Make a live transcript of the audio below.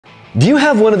Do you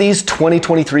have one of these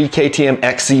 2023 KTM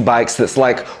XC bikes that's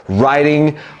like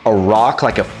riding a rock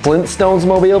like a Flintstones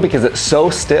mobile because it's so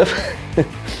stiff?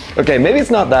 Okay, maybe it's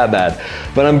not that bad,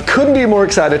 but I couldn't be more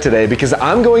excited today because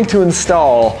I'm going to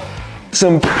install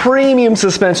some premium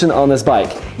suspension on this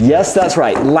bike. Yes, that's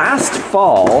right. Last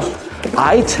fall,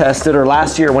 I tested, or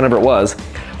last year, whenever it was,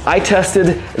 I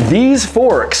tested these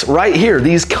forks right here,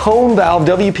 these cone valve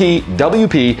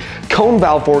WP cone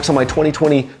valve forks on my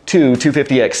 2022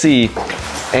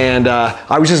 250XC, and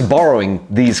I was just borrowing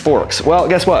these forks. Well,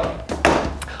 guess what?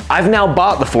 I've now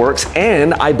bought the forks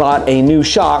and I bought a new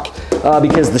shock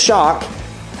because the shock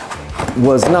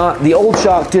was not, the old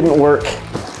shock didn't work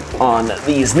on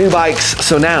these new bikes.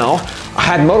 So now I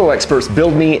had moto experts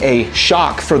build me a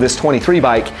shock for this 23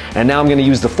 bike, and now I'm gonna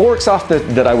use the forks off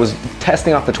that I was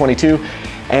testing off the 22,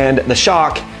 and the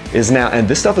shock is now, and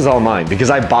this stuff is all mine because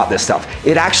I bought this stuff.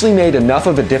 It actually made enough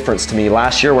of a difference to me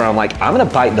last year where I'm like, I'm gonna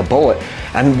bite the bullet.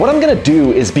 And what I'm gonna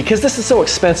do is, because this is so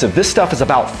expensive, this stuff is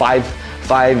about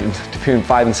between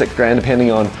 5 and 6 grand,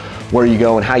 depending on where you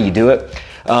go and how you do it.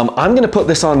 I'm gonna put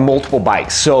this on multiple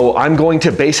bikes. So I'm going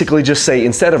to basically just say,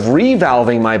 instead of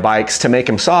revalving my bikes to make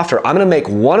them softer, I'm gonna make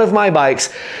one of my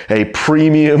bikes a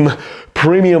premium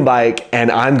bike,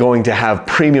 and I'm going to have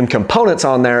premium components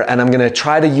on there, and I'm gonna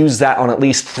try to use that on at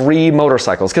least 3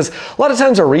 motorcycles, because a lot of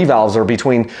times our revalves are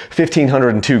between 1,500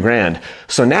 and 2 grand.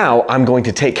 So now I'm going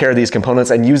to take care of these components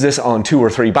and use this on 2 or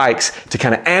 3 bikes to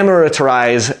kind of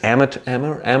amortize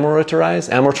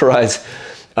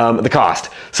the cost.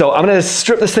 So I'm gonna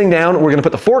strip this thing down, we're gonna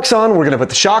put the forks on, we're gonna put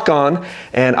the shock on,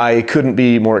 and I couldn't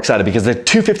be more excited because the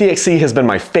 250XC has been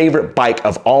my favorite bike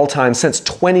of all time since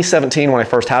 2017 when I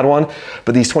first had one.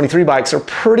 But these 23 bikes are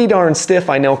pretty darn stiff,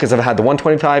 I know, because I've had the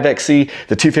 125XC,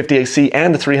 the 250XC,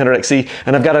 and the 300XC,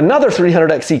 and I've got another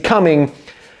 300XC coming,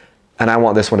 and I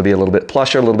want this one to be a little bit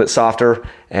plusher, a little bit softer,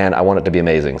 and I want it to be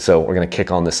amazing. So we're gonna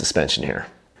kick on the suspension here.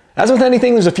 As with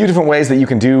anything, there's a few different ways that you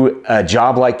can do a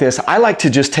job like this. I like to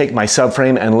just take my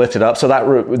subframe and lift it up. So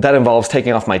that involves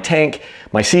taking off my tank,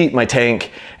 my seat, my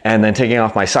tank, and then taking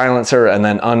off my silencer, and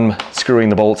then unscrewing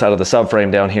the bolts out of the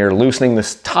subframe down here, loosening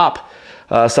this top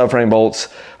subframe bolts,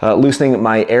 loosening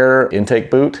my air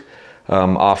intake boot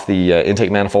off the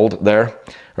intake manifold there,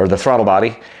 or the throttle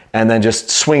body, and then just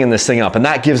swinging this thing up. And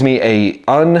that gives me a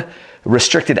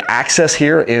unrestricted access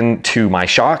here into my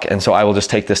shock, and so I will just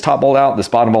take this top bolt out, this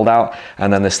bottom bolt out,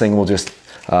 and then this thing will just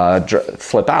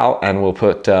flip out, and we'll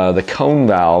put the cone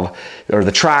valve, or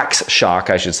the Trax shock,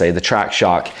 I should say, the Trax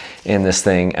shock in this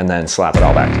thing, and then slap it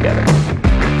all back together.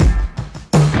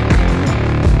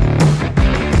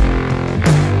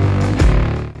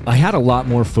 I had a lot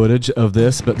more footage of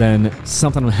this, but then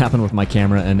something happened with my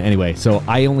camera, and anyway, so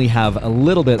I only have a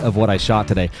little bit of what I shot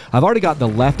today. I've already got the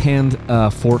left-hand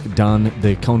fork done.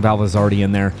 The cone valve is already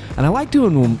in there, and I like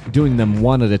doing them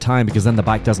one at a time because then the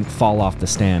bike doesn't fall off the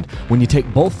stand. When you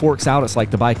take both forks out, it's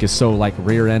like the bike is so like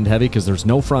rear-end heavy because there's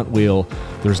no front wheel,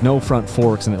 there's no front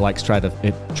forks, and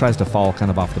it tries to fall kind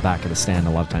of off the back of the stand a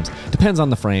lot of times. Depends on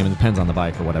the frame and depends on the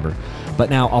bike or whatever. But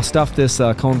now I'll stuff this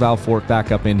cone valve fork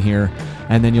back up in here,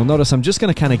 and then you'll notice I'm just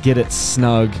going to kind of get it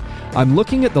snug. I'm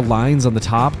looking at the lines on the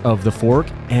top of the fork,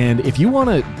 and if you want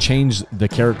to change the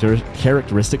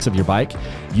characteristics of your bike,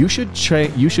 you should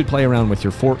play around with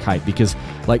your fork height, because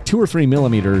like 2 or 3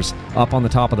 millimeters up on the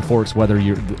top of the forks, whether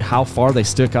how far they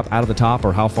stick up out of the top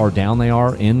or how far down they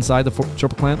are inside the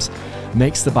triple clamps,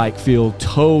 makes the bike feel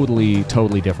totally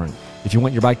different. If you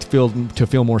want your bike to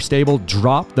feel more stable,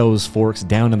 drop those forks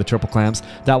down in the triple clamps.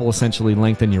 That will essentially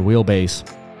lengthen your wheelbase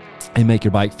and make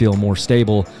your bike feel more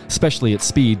stable, especially at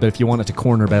speed. But if you want it to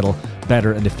corner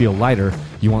better and to feel lighter,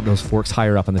 you want those forks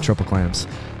higher up in the triple clamps.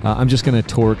 I'm just going to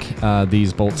torque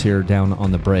these bolts here down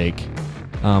on the brake.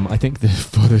 I think the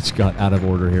footage got out of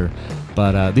order here,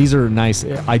 but these are nice.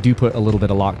 I do put a little bit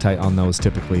of Loctite on those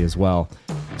typically as well.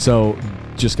 So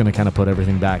just going to kind of put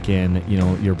everything back in, you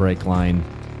know, your brake line.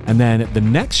 And then the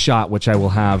next shot, which I will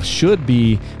have, should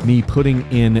be me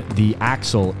putting in the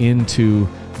axle into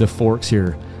the forks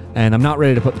here. And I'm not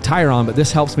ready to put the tire on, but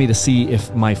this helps me to see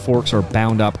if my forks are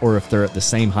bound up or if they're at the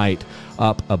same height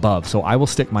up above. So I will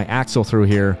stick my axle through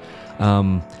here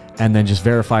and then just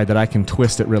verify that I can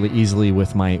twist it really easily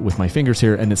with my fingers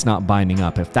here and it's not binding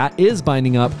up. If that is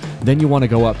binding up, then you want to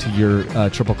go up to your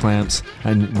triple clamps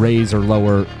and raise or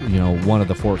lower, you know, one of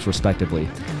the forks respectively.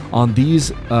 On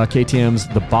these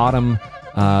KTMs, the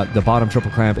bottom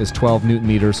triple clamp is 12 Newton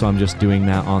meters, so I'm just doing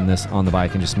that on the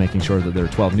bike and just making sure that they're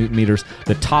 12 Newton meters.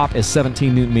 The top is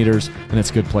 17 Newton meters, and it's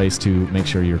a good place to make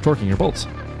sure you're torquing your bolts.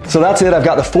 So that's it. I've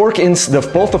got the fork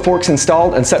both the forks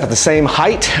installed and set to the same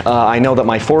height. I know that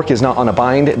my fork is not on a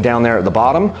bind down there at the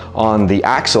bottom on the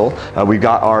axle. We've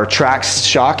got our Trax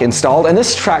shock installed, and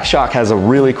this Trax shock has a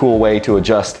really cool way to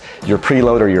adjust your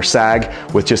preload or your sag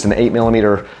with just an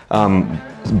 8mm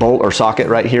bolt or socket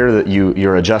right here that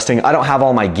you're adjusting. I don't have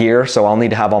all my gear, so I'll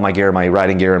need to have all my gear, my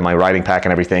riding and my riding pack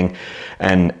and everything,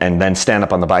 and then stand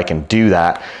up on the bike and do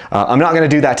that. I'm not gonna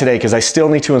do that today because I still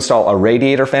need to install a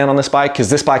radiator fan on this bike, because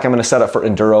this bike I'm gonna set up for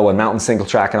enduro and mountain single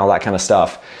track and all that kind of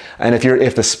stuff. And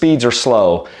if the speeds are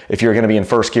slow, if you're gonna be in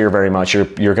first gear very much,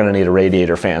 you're gonna need a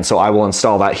radiator fan. So I will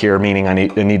install that here, meaning I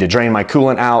need to drain my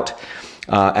coolant out,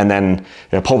 and then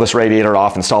pull this radiator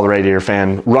off, install the radiator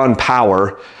fan, run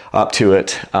power up to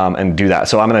it, and do that.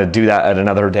 So I'm gonna do that at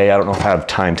another day. I don't know if I have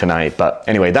time tonight, but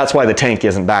anyway, that's why the tank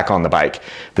isn't back on the bike,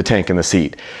 the tank and the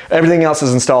seat. Everything else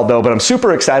is installed though, but I'm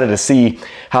super excited to see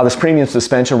how this premium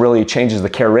suspension really changes the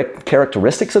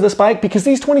characteristics of this bike, because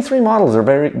these 23 models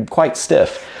are quite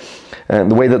stiff.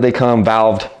 And the way that they come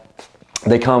valved,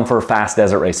 they come for fast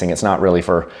desert racing. It's not really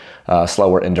for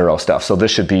slower enduro stuff. So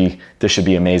this should be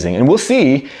amazing. And we'll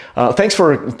see. Thanks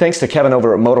to Kevin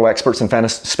over at Moto Experts in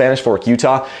Spanish Fork,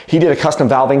 Utah. He did a custom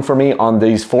valving for me on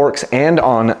these forks and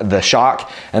on the shock,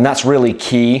 and that's really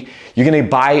key. You're gonna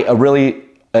buy a really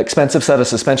expensive set of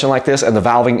suspension like this, and the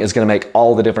valving is gonna make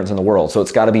all the difference in the world. So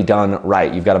it's gotta be done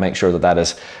right. You've gotta make sure that that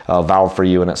is valved for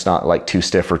you and it's not like too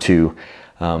stiff or too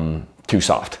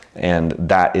soft, and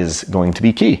that is going to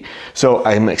be key. So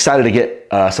I'm excited to get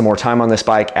some more time on this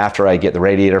bike after I get the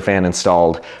radiator fan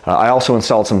installed. I also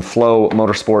installed some Flow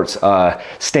Motorsports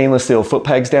stainless steel foot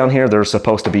pegs down here. They're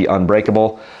supposed to be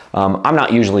unbreakable. I'm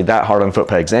not usually that hard on foot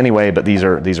pegs anyway, but these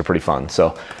are pretty fun.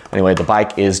 So anyway, the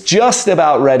bike is just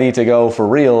about ready to go for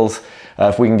reals.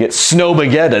 If we can get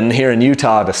Snowmageddon here in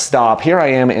Utah to stop. Here I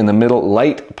am in the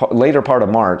later part of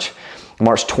March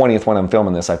 20th when I'm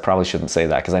filming this. I probably shouldn't say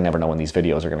that because I never know when these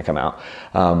videos are going to come out,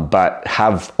 but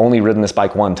have only ridden this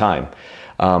bike one time.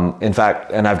 In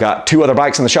fact, and I've got two other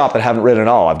bikes in the shop that haven't ridden at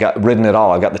all. I've got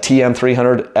the TM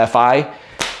 300 Fi,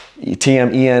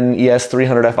 TM ES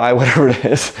 300 Fi, whatever it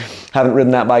is. Haven't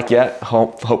ridden that bike yet.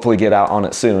 Hopefully get out on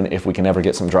it soon if we can ever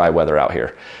get some dry weather out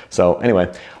here. So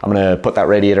anyway, I'm gonna put that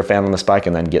radiator fan on this bike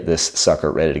and then get this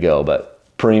sucker ready to go. But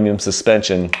premium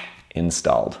suspension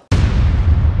installed.